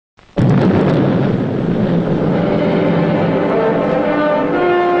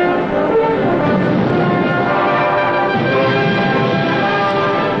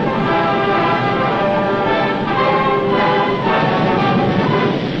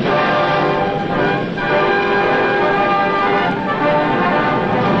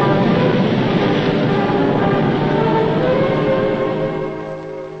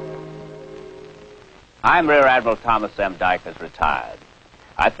I'm Rear Admiral Thomas M. Dykers, retired.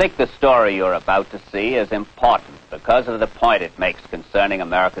 I think the story you're about to see is important because of the point it makes concerning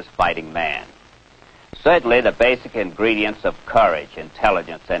America's fighting man. Certainly, the basic ingredients of courage,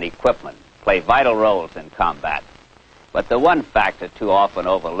 intelligence, and equipment play vital roles in combat. But the one factor too often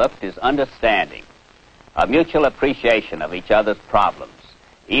overlooked is understanding, a mutual appreciation of each other's problems,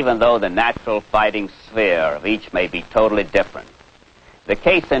 even though the natural fighting sphere of each may be totally different. The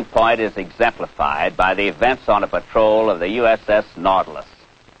case in point is exemplified by the events on a patrol of the USS Nautilus.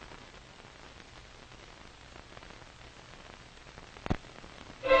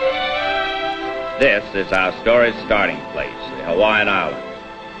 This is our story's starting place, the Hawaiian Islands.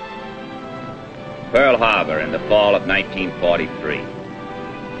 Pearl Harbor in the fall of 1943,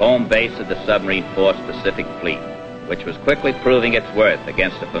 home base of the submarine force Pacific Fleet, which was quickly proving its worth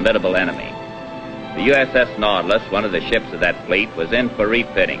against a formidable enemy. The USS Nautilus, one of the ships of that fleet, was in for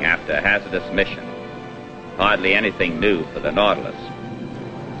refitting after a hazardous mission. Hardly anything new for the Nautilus.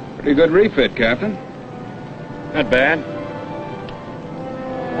 Pretty good refit, Captain. Not bad.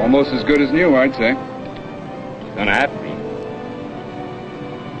 Almost as good as new, I'd say. Gonna have to be.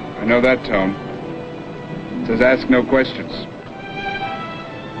 I know that tone. It says ask no questions.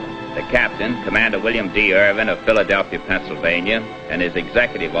 The captain, Commander William D. Irvin of Philadelphia, Pennsylvania, and his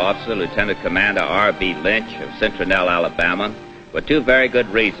executive officer, Lieutenant Commander R.B. Lynch of Citronelle, Alabama, were two very good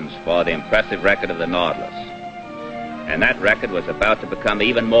reasons for the impressive record of the Nautilus. And that record was about to become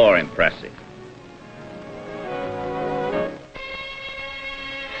even more impressive.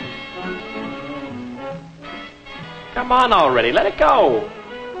 Come on already, let it go.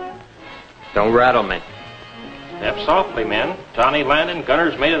 Don't rattle me. Step softly, men. Johnny Landon,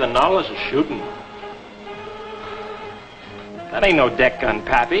 gunner's mate of the Nautilus, is shooting. That ain't no deck gun,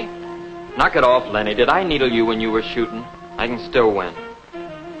 Pappy. Knock it off, Lenny. Did I needle you when you were shooting? I can still win.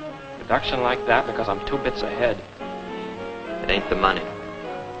 Reduction like that because I'm 2 bits ahead. It ain't the money.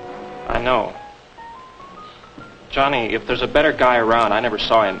 I know. Johnny, if there's a better guy around, I never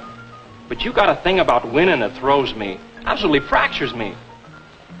saw him. But you got a thing about winning that throws me. Absolutely fractures me.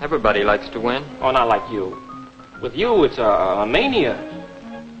 Everybody likes to win. Oh, not like you. With you, it's a mania.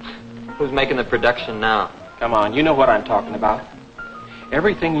 Who's making the production now? Come on, you know what I'm talking about.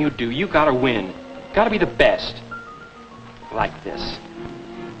 Everything you do, you gotta win. Gotta be the best. Like this.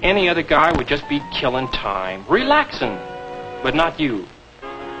 Any other guy would just be killing time, relaxing. But not you.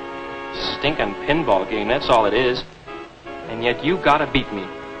 Stinking pinball game, that's all it is. And yet you gotta beat me.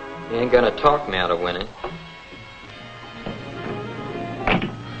 You ain't gonna talk me out of winning.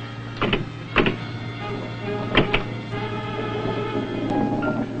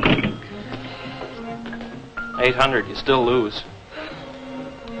 $800, you still lose.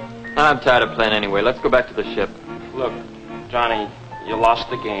 I'm tired of playing anyway. Let's go back to the ship. Look, Johnny, you lost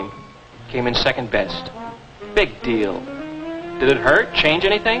the game. Came in second best. Big deal. Did it hurt? Change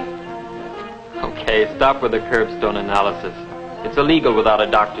anything? Okay, stop with the curbstone analysis. It's illegal without a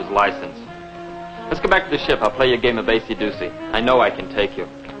doctor's license. Let's go back to the ship. I'll play you a game of acey-deucey. I know I can take you.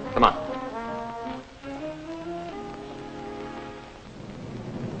 Come on.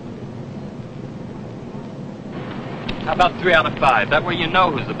 How about 3 out of 5? That way you know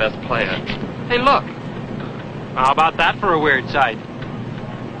who's the best player. Hey, look. How about that for a weird sight?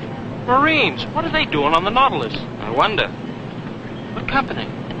 Marines, what are they doing on the Nautilus? I wonder. What company?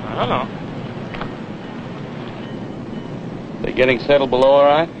 I don't know. They getting settled below all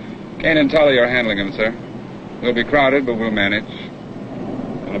right? Kane and Tully are handling them, sir. We'll be crowded, but we'll manage.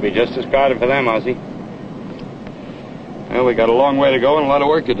 Gonna be just as crowded for them, Ozzy. Well, we got a long way to go and a lot of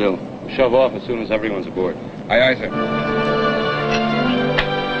work to do. We'll shove off as soon as everyone's aboard. Aye, aye, sir.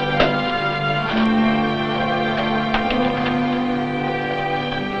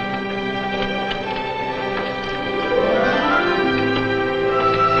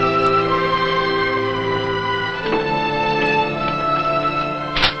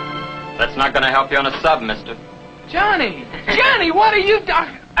 That's not gonna help you on a sub, mister. Johnny! Johnny, what are you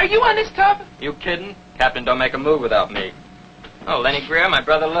doing? Are you on this tub? You kidding? Captain don't make a move without me. Oh, Lenny Greer, my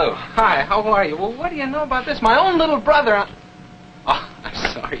brother Lou. Hi, how are you? Well, what do you know about this? My own little brother. Oh, I'm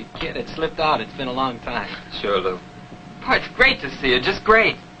sorry, kid. It slipped out. It's been a long time. Sure, Lou. Oh, it's great to see you. Just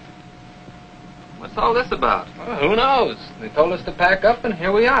great. What's all this about? Well, who knows? They told us to pack up, and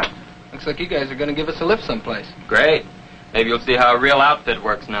here we are. Looks like you guys are going to give us a lift someplace. Great. Maybe you'll see how a real outfit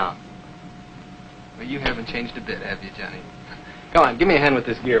works now. Well, you haven't changed a bit, have you, Johnny? Come on, give me a hand with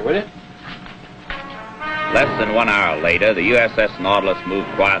this gear, will you? Less than 1 hour later, the USS Nautilus moved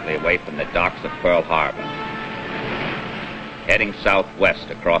quietly away from the docks of Pearl Harbor, heading southwest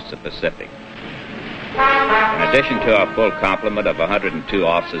across the Pacific. In addition to our full complement of 102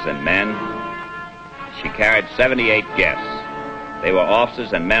 officers and men, she carried 78 guests. They were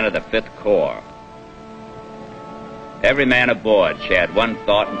officers and men of the 5th Corps. Every man aboard shared one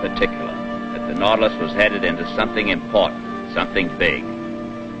thought in particular, that the Nautilus was headed into something important, something big.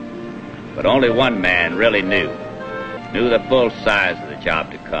 But only one man really knew the full size of the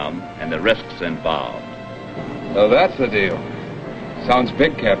job to come and the risks involved. So that's the deal. Sounds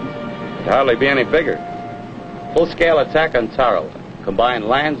big, Captain. It'd hardly be any bigger. Full-scale attack on Taro. Combined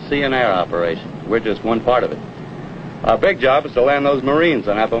land, sea, and air operation. We're just one part of it. Our big job is to land those Marines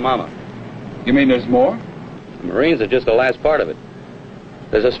on Apomama. You mean there's more? The Marines are just the last part of it.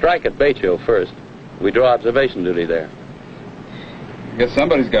 There's a strike at Beicho first. We draw observation duty there. I guess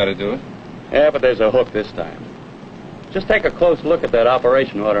somebody's got to do it. Yeah, but there's a hook this time. Just take a close look at that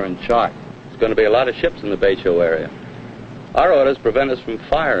operation order and chart. There's going to be a lot of ships in the Beicho area. Our orders prevent us from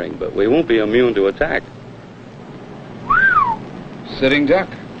firing, but we won't be immune to attack. Sitting duck.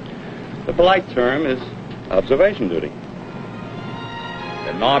 The polite term is observation duty.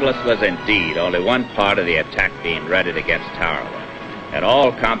 The Nautilus was indeed only one part of the attack being readied against Tarawa, and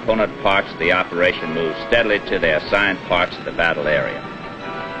all component parts of the operation moved steadily to their assigned parts of the battle area.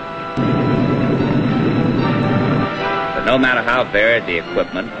 But no matter how varied the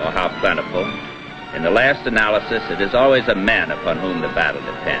equipment or how plentiful, in the last analysis it is always the men upon whom the battle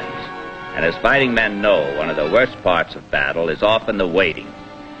depends. And as fighting men know, one of the worst parts of battle is often the waiting.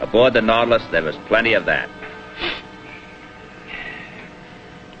 Aboard the Nautilus, there was plenty of that.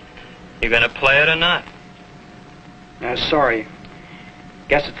 You gonna play it or not? Sorry.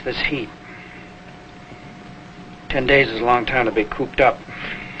 Guess it's this heat. 10 days is a long time to be cooped up.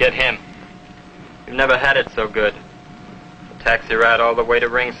 Get him. You've never had it so good. A taxi ride all the way to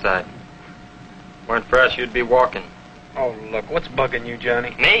ringside. Weren't for us, you'd be walking. Oh, look, what's bugging you,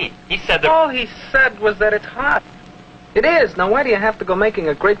 Johnny? Me? He said that... All he said was that it's hot. It is. Now, why do you have to go making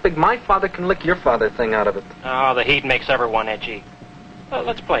a great big my father can lick your father thing out of it? Oh, the heat makes everyone edgy. Well,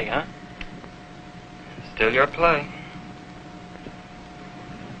 let's play, huh? Still your play.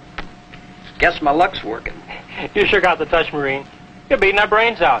 Guess my luck's working. You sure got the touch, Marine. You're beating our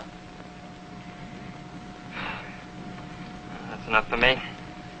brains out. That's enough for me.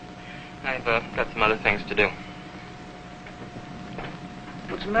 I've got some other things to do.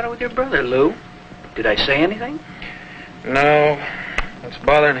 What's the matter with your brother, Lou? Did I say anything? No. What's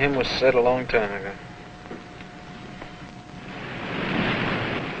bothering him was said a long time ago.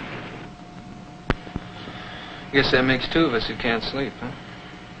 Guess that makes two of us who can't sleep, huh?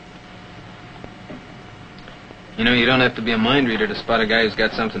 You know, you don't have to be a mind reader to spot a guy who's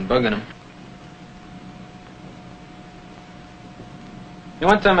got something bugging him. You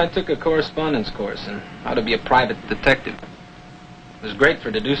know, one time I took a correspondence course on how to be a private detective. It was great for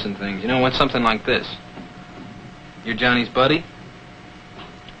deducing things. You know, what's something like this? You're Johnny's buddy?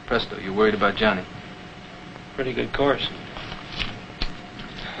 Presto, you're worried about Johnny. Pretty good course.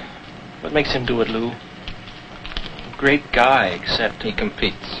 What makes him do it, Lou? Great guy, except He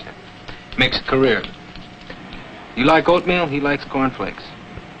competes. Makes a career of it. You like oatmeal, he likes cornflakes.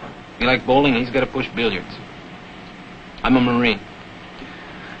 You like bowling, he's got to push billiards. I'm a Marine.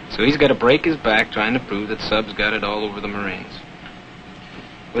 So he's got to break his back trying to prove that Sub's got it all over the Marines.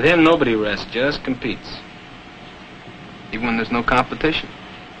 With him, nobody rests, just competes. Even when there's no competition.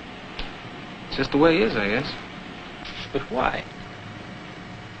 It's just the way he is, I guess. But why?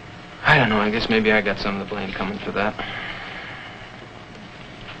 I don't know, I guess maybe I got some of the blame coming for that.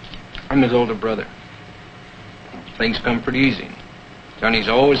 I'm his older brother. Things come pretty easy. Johnny's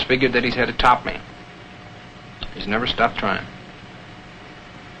always figured that he's had to top me. He's never stopped trying.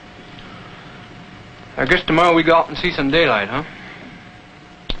 I guess tomorrow we go out and see some daylight, huh?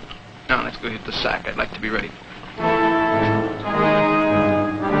 Now let's go hit the sack. I'd like to be ready.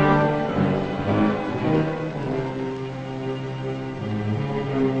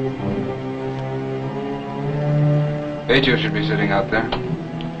 Beicho should be sitting out there.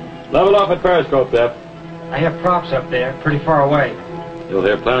 Level off at periscope depth. I have props up there, pretty far away. You'll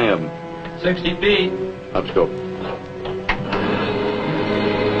hear plenty of them. 60 feet. Upscope.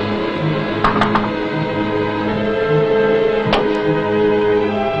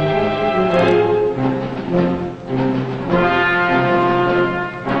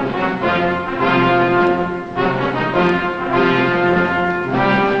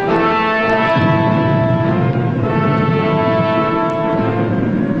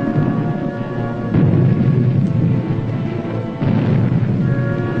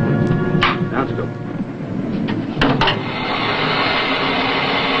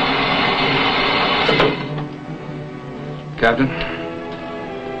 Captain?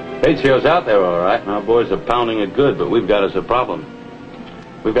 Beicho's out there all right, and our boys are pounding it good, but we've got us a problem.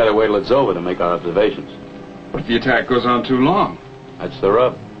 We've got to wait till it's over to make our observations. What if the attack goes on too long? That's the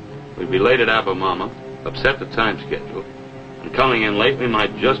rub. We'd be late at Abomama, upset the time schedule, and coming in late, we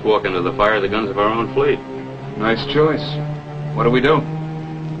might just walk into the fire of the guns of our own fleet. Nice choice. What do we do?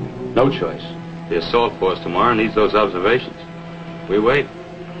 No choice. The assault force tomorrow needs those observations. We wait.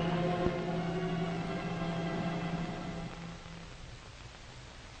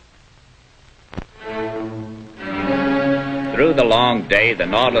 Through the long day, the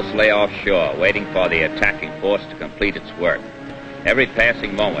Nautilus lay offshore, waiting for the attacking force to complete its work. Every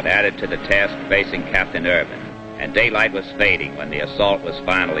passing moment added to the task facing Captain Irvin, and daylight was fading when the assault was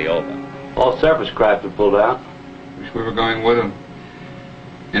finally over. All surface craft have pulled out. Wish we were going with them.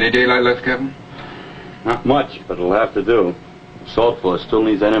 Any daylight left, Captain? Not much, but it'll have to do. Assault force still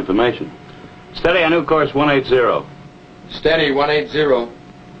needs that information. Steady on new course 180. Steady, 180.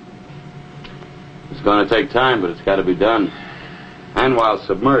 It's going to take time, but it's got to be done. And while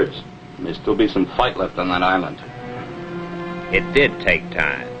submerged, there'll still be some fight left on that island. It did take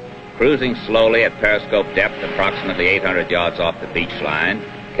time. Cruising slowly at periscope depth approximately 800 yards off the beach line,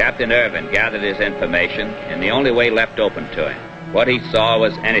 Captain Irvin gathered his information in the only way left open to him. What he saw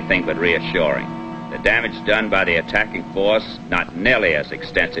was anything but reassuring. The damage done by the attacking force not nearly as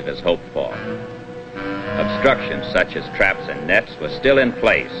extensive as hoped for. Obstructions such as traps and nets were still in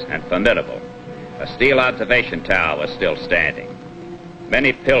place and formidable. A steel observation tower was still standing.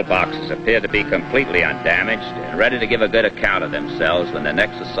 Many pillboxes appeared to be completely undamaged and ready to give a good account of themselves when the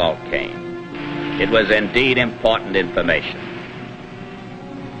next assault came. It was indeed important information.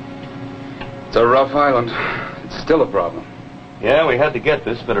 It's a rough island. It's still a problem. Yeah, we had to get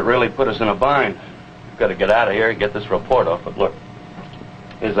this, but it really put us in a bind. We've got to get out of here and get this report off, but look,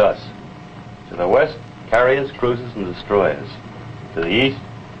 here's us. To the west, carriers, cruisers, and destroyers. To the east,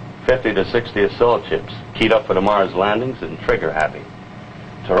 50 to 60 assault ships, keyed up for tomorrow's landings and trigger-happy.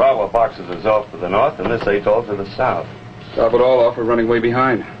 Tarawa boxes us off to the north, and this atoll to the south. Top it all off, we're running way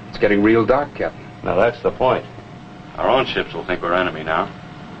behind. It's getting real dark, Captain. Now, that's the point. Our own ships will think we're enemy now.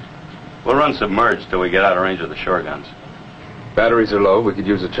 We'll run submerged till we get out of range of the shore guns. Batteries are low, we could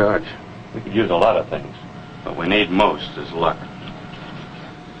use a charge. We could use a lot of things. What we need most is luck.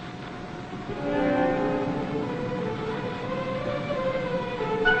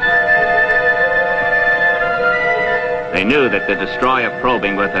 They knew that the destroyer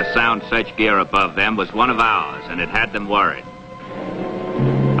probing with her sound search gear above them was one of ours, and it had them worried.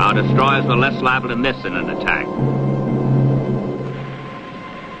 Our destroyers were less liable to miss in an attack.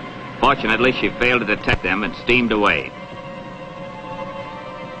 Fortunately, she failed to detect them and steamed away.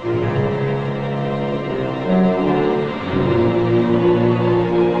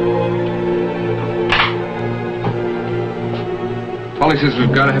 Polly says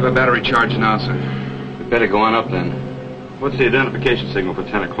we've got to have a battery charge now, sir. We'd better go on up then. What's the identification signal for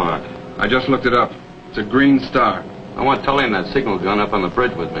 10 o'clock? I just looked it up. It's a green star. I want Tully and that signal gun up on the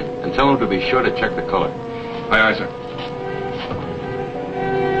bridge with me, and tell him to be sure to check the color. Aye, aye, sir.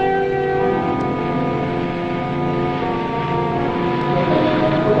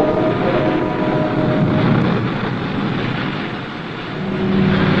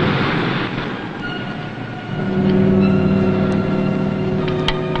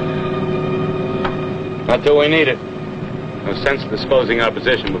 Not till we need it. No sense disposing our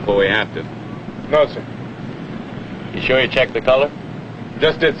position before we have to. No, sir. You sure you checked the color?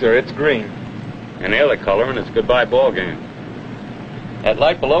 Just did, sir. It's green. Any other color, and it's a goodbye ball game. That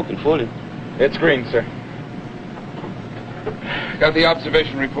light below can fool you. It's green, sir. Got the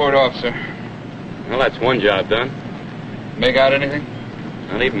observation report off, sir. Well, that's one job done. Make out anything?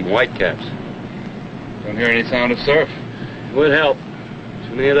 Not even whitecaps. Don't hear any sound of surf. Would help.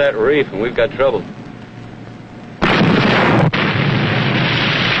 Too near that reef, and we've got trouble.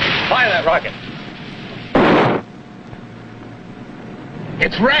 Fire that rocket.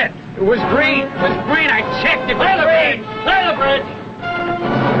 It's red. It was green. It was green. I checked it. Clear the bridge. Clear the bridge.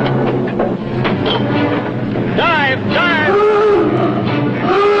 Dive. Dive.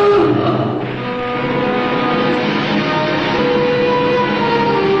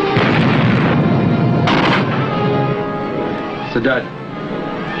 It's a dud.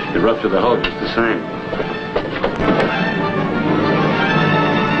 The rupture of the hull is the same.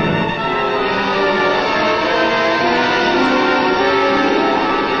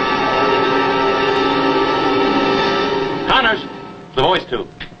 Connors, the voice tube.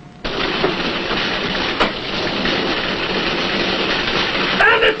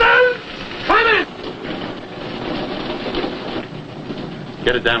 Anderson! Come in!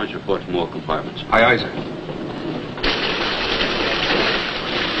 Get a damage report from all compartments. Aye, aye, sir.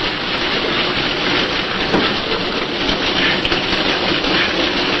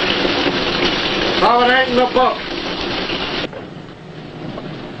 So it ain't in the book.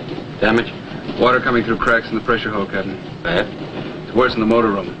 Damage? Water coming through cracks in the pressure hull, Captain. Bad? It's worse in the motor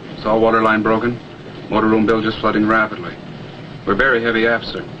room. Saw water line broken. Motor room bilges flooding rapidly. We're very heavy aft,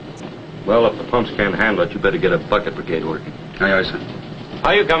 sir. Well, if the pumps can't handle it, you better get a bucket brigade working. Aye, aye, sir.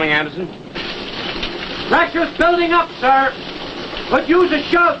 How are you coming, Anderson? Pressure's building up, sir. Could use a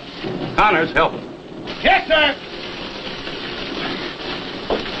shove. Connors, help him. Yes, sir.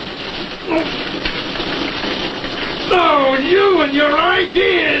 Oh, you and your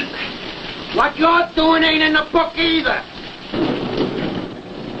ideas. What you're doing ain't in the book either.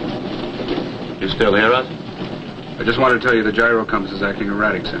 You still hear us? I just want to tell you the gyro compass is acting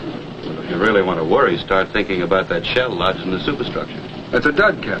erratic, sir. Well, if you really want to worry, start thinking about that shell lodged in the superstructure. That's a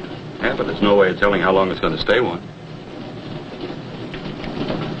dud, Captain. Yeah, but there's no way of telling how long it's going to stay one.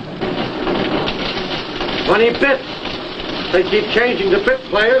 20 bits. They keep changing the bit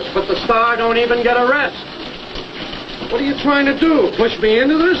players, but the star don't even get a rest. What are you trying to do? Push me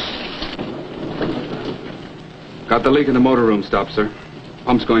into this? Got the leak in the motor room stopped, sir.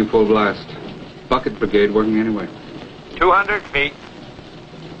 Pump's going full blast. Bucket brigade working anyway. 200 feet.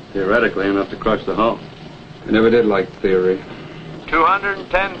 Theoretically, enough to crush the hull. I never did like theory.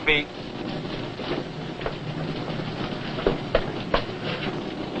 210 feet.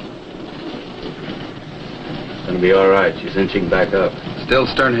 It's going to be all right. She's inching back up. Still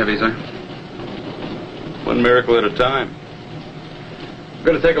stern heavy, sir. One miracle at a time. We're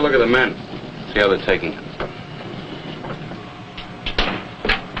going to take a look at the men. See how they're taking it.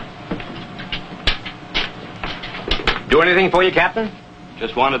 Do anything for you, Captain?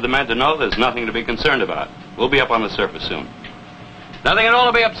 Just wanted the men to know there's nothing to be concerned about. We'll be up on the surface soon. Nothing at all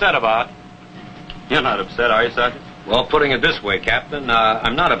to be upset about. You're not upset, are you, Sergeant? Well, putting it this way, Captain,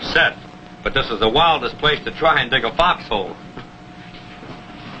 I'm not upset. But this is the wildest place to try and dig a foxhole.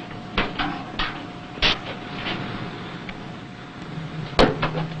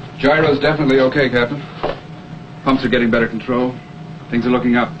 Gyro's definitely okay, Captain. Pumps are getting better control. Things are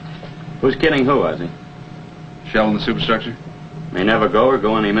looking up. Who's kidding who, Ozzy? Shell in the superstructure? May never go or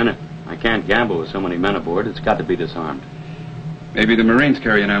go any minute. I can't gamble with so many men aboard. It's got to be disarmed. Maybe the Marines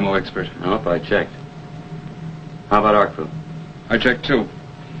carry an ammo expert. Nope, I checked. How about our crew? I checked, too.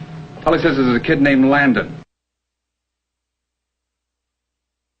 Polly says there's a kid named Landon.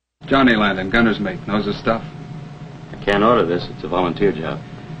 Johnny Landon, gunner's mate, knows his stuff. I can't order this. It's a volunteer job.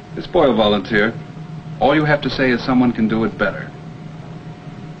 This boy will volunteer. All you have to say is someone can do it better.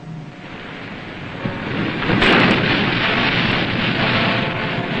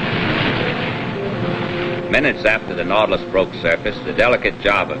 Minutes after the Nautilus broke surface, the delicate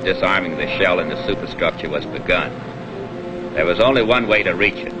job of disarming the shell in the superstructure was begun. There was only one way to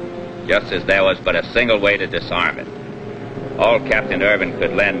reach it, just as there was but a single way to disarm it. All Captain Irvin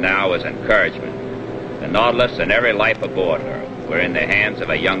could lend now was encouragement. The Nautilus and every life aboard her were in the hands of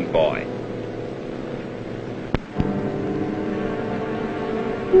a young boy.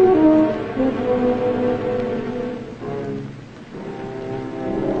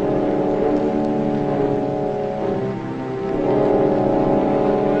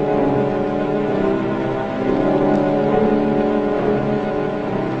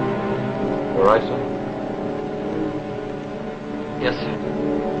 All right, sir? Yes, sir.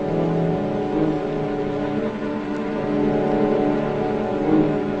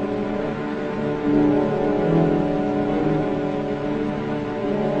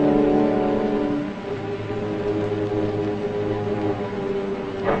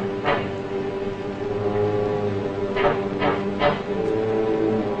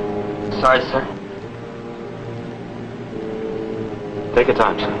 Sorry, sir. Take your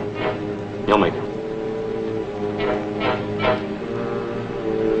time, sir. You'll make it.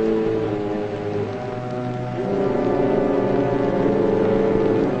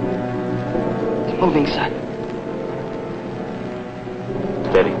 It's moving, sir.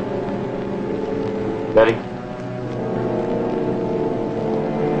 Steady. Steady.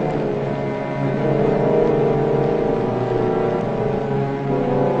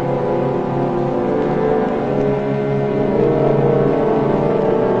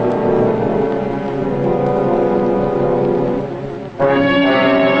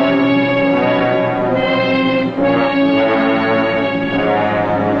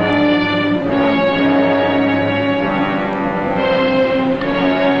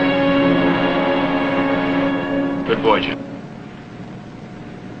 Good boy, Jim.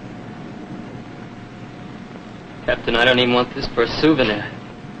 Captain, I don't even want this for a souvenir.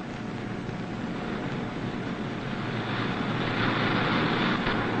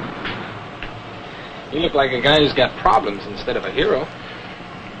 You look like a guy who's got problems instead of a hero.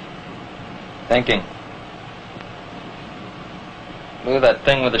 Thinking. Lou, that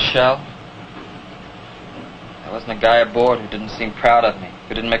thing with the shell? There wasn't a guy aboard who didn't seem proud of me,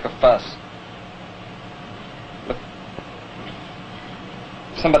 who didn't make a fuss. Look,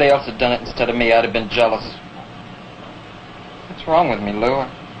 if somebody else had done it instead of me, I'd have been jealous. What's wrong with me, Lou?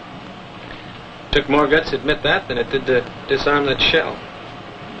 Took more guts to admit that than it did to disarm that shell.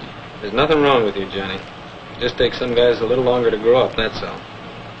 There's nothing wrong with you, Johnny. It just takes some guys a little longer to grow up, that's all.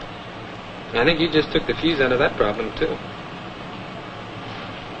 And I think you just took the fuse out of that problem, too.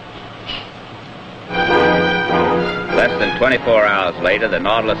 Less than 24 hours later, the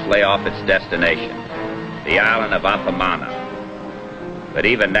Nautilus lay off its destination, the island of Apamana. But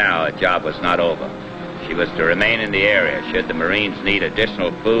even now, her job was not over. She was to remain in the area should the Marines need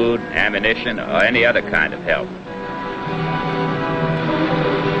additional food, ammunition, or any other kind of help.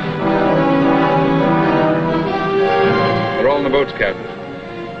 They're all in the boats, Captain.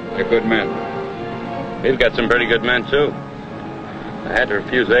 They're good men. We've got some pretty good men, too. I had to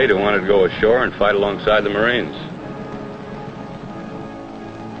refuse aid who wanted to go ashore and fight alongside the Marines.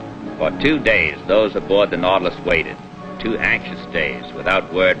 For 2 days, those aboard the Nautilus waited. 2 anxious days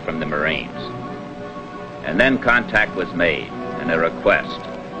without word from the Marines. And then contact was made, and a request.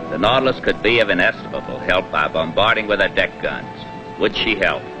 The Nautilus could be of inestimable help by bombarding with her deck guns. Would she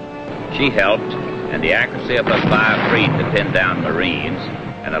help? She helped, and the accuracy of her fire freed the pinned down Marines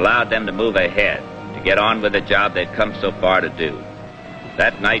and allowed them to move ahead, to get on with the job they'd come so far to do.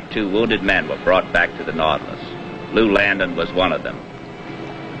 That night, 2 wounded men were brought back to the Nautilus. Lou Landon was one of them.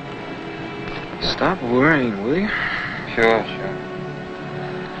 Stop worrying, will you? Sure.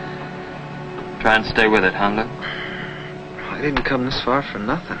 Try and stay with it, huh, Lou? I didn't come this far for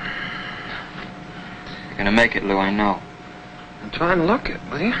nothing. You're gonna make it, Lou, I know. And try and look it,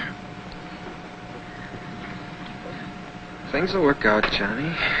 will you? Things will work out, Johnny.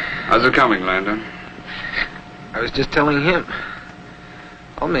 How's it coming, Landon? I was just telling him.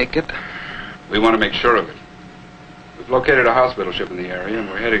 I'll make it. We want to make sure of it. We've located a hospital ship in the area, and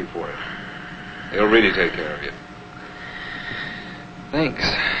we're heading for it. They'll really take care of you. Thanks.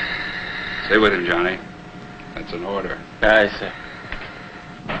 Stay with him, Johnny. That's an order. Aye, sir.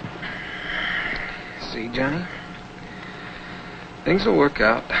 See, Johnny? Things will work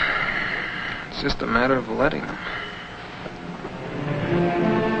out. It's just a matter of letting them.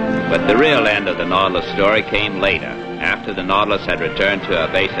 But the real end of the Nautilus story came later, after the Nautilus had returned to her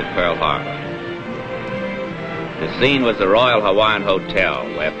base at Pearl Harbor. The scene was the Royal Hawaiian Hotel,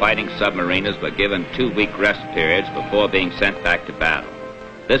 where fighting submariners were given 2-week rest periods before being sent back to battle.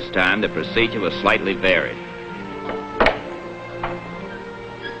 This time, the procedure was slightly varied.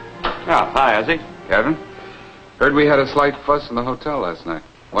 Ah, hi, Ozzy. Kevin? Heard we had a slight fuss in the hotel last night.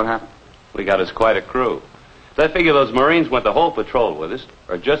 What happened? We got us quite a crew. So I figure those Marines went the whole patrol with us,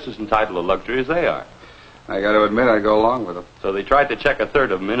 are just as entitled to luxury as they are. I got to admit, I'd go along with them. So they tried to check a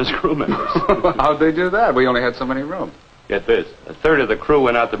third of them in as crew members. How'd they do that? We only had so many rooms. Get this, a third of the crew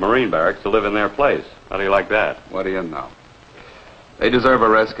went out to Marine barracks to live in their place. How do you like that? What do you know? They deserve a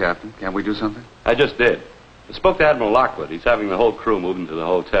rest, Captain. Can't we do something? I just did. I spoke to Admiral Lockwood. He's having the whole crew moved into the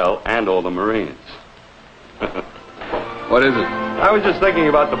hotel and all the Marines. What is it? I was just thinking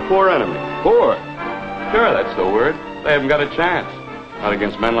about the poor enemy. Poor? Sure, that's the word. They haven't got a chance. Not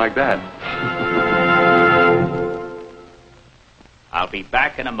against men like that. I'll be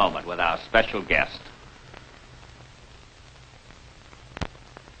back in a moment with our special guest.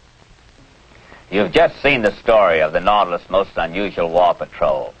 You've just seen the story of the Nautilus' most unusual war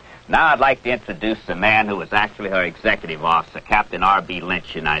patrol. Now I'd like to introduce the man who was actually her executive officer, Captain R.B.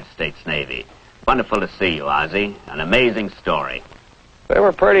 Lynch, United States Navy. Wonderful to see you, Ozzy. An amazing story. They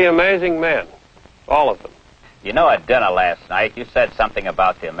were pretty amazing men. All of them. You know, at dinner last night, you said something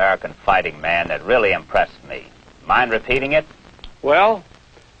about the American fighting man that really impressed me. Mind repeating it? Well,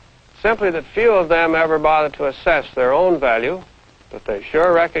 simply that few of them ever bother to assess their own value, but they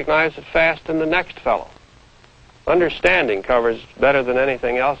sure recognize it fast in the next fellow. Understanding covers better than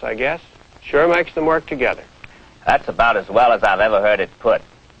anything else, I guess. Sure makes them work together. That's about as well as I've ever heard it put.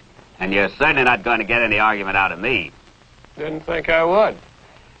 And you're certainly not going to get any argument out of me. Didn't think I would.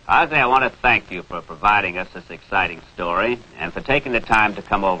 Ozzy, I want to thank you for providing us this exciting story and for taking the time to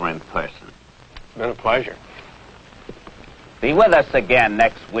come over in person. It's been a pleasure. Be with us again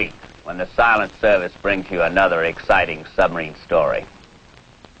next week when the Silent Service brings you another exciting submarine story.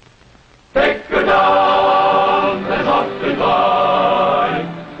 Take her down and softly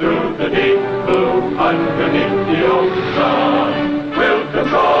glide through the deep blue underneath the ocean. We'll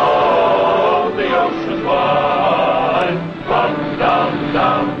control the oceans wide from down,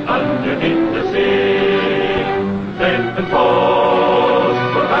 down underneath the sea. Safe and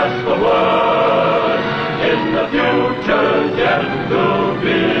close, we'll pass the word.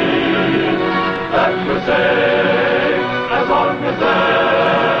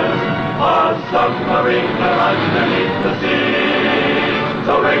 greener underneath the sea.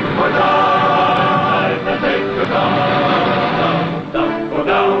 So ring for dive and take a dive. Down, go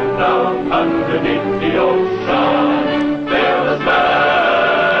down, down underneath the ocean.